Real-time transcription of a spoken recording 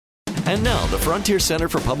And now, the Frontier Center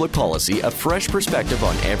for Public Policy, a fresh perspective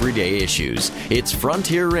on everyday issues. It's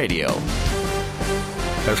Frontier Radio.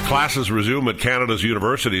 As classes resume at Canada's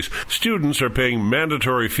universities, students are paying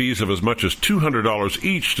mandatory fees of as much as $200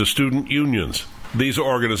 each to student unions. These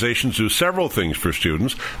organizations do several things for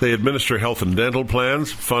students. They administer health and dental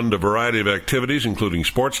plans, fund a variety of activities, including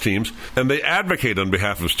sports teams, and they advocate on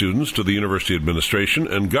behalf of students to the university administration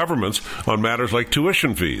and governments on matters like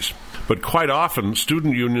tuition fees. But quite often,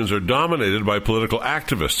 student unions are dominated by political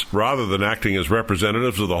activists rather than acting as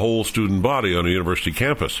representatives of the whole student body on a university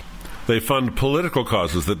campus. They fund political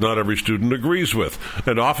causes that not every student agrees with,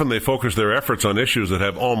 and often they focus their efforts on issues that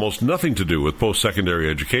have almost nothing to do with post-secondary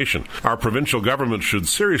education. Our provincial government should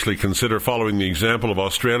seriously consider following the example of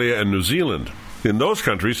Australia and New Zealand. In those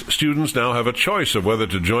countries, students now have a choice of whether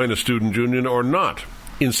to join a student union or not.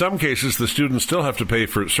 In some cases, the students still have to pay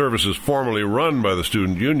for services formerly run by the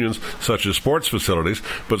student unions, such as sports facilities,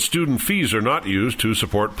 but student fees are not used to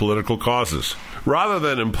support political causes. Rather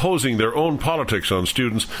than imposing their own politics on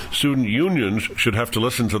students, student unions should have to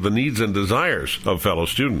listen to the needs and desires of fellow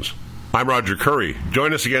students. I'm Roger Curry.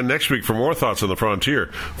 Join us again next week for more thoughts on the frontier.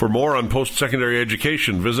 For more on post-secondary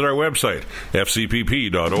education, visit our website,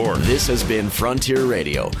 fcpp.org. This has been Frontier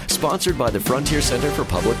Radio, sponsored by the Frontier Center for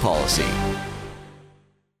Public Policy.